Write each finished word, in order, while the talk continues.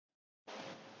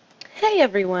Hey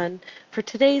everyone! For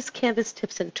today's Canvas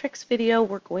tips and tricks video,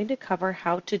 we're going to cover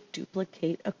how to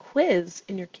duplicate a quiz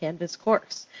in your Canvas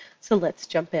course. So let's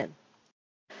jump in.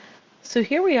 So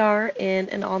here we are in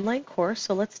an online course,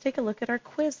 so let's take a look at our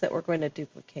quiz that we're going to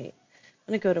duplicate. I'm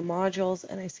going to go to modules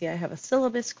and I see I have a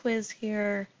syllabus quiz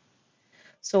here.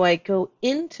 So I go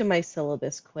into my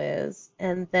syllabus quiz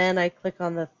and then I click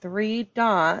on the three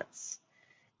dots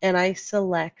and I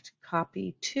select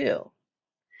copy to.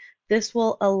 This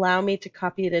will allow me to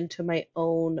copy it into my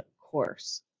own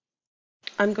course.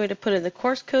 I'm going to put in the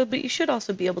course code, but you should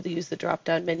also be able to use the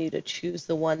drop-down menu to choose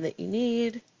the one that you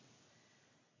need.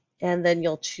 And then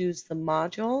you'll choose the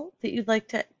module that you'd like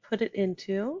to put it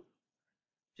into.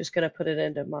 Just going to put it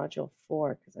into module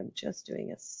 4 because I'm just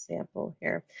doing a sample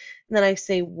here. And then I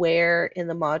say where in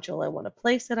the module I want to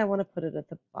place it. I want to put it at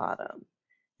the bottom.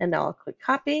 And now I'll click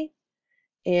copy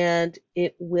and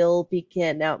it will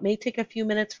begin. Now it may take a few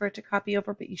minutes for it to copy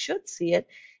over, but you should see it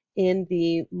in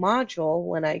the module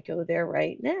when I go there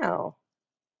right now.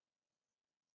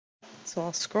 So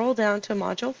I'll scroll down to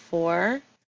module 4.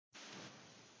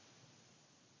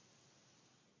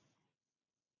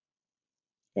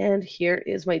 And here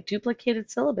is my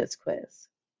duplicated syllabus quiz.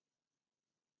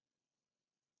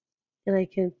 And I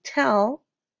can tell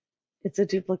it's a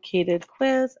duplicated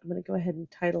quiz. I'm going to go ahead and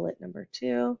title it number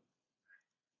 2.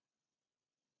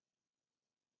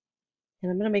 And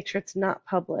I'm going to make sure it's not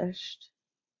published.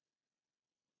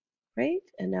 Right?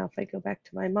 And now if I go back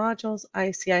to my modules, I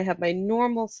see I have my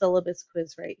normal syllabus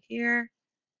quiz right here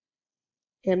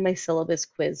and my syllabus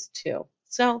quiz 2.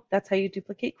 So that's how you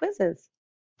duplicate quizzes.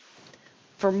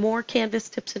 For more Canvas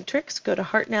tips and tricks, go to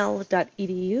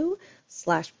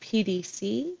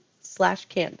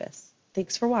hartnell.edu/pdc/canvas.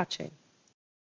 Thanks for watching.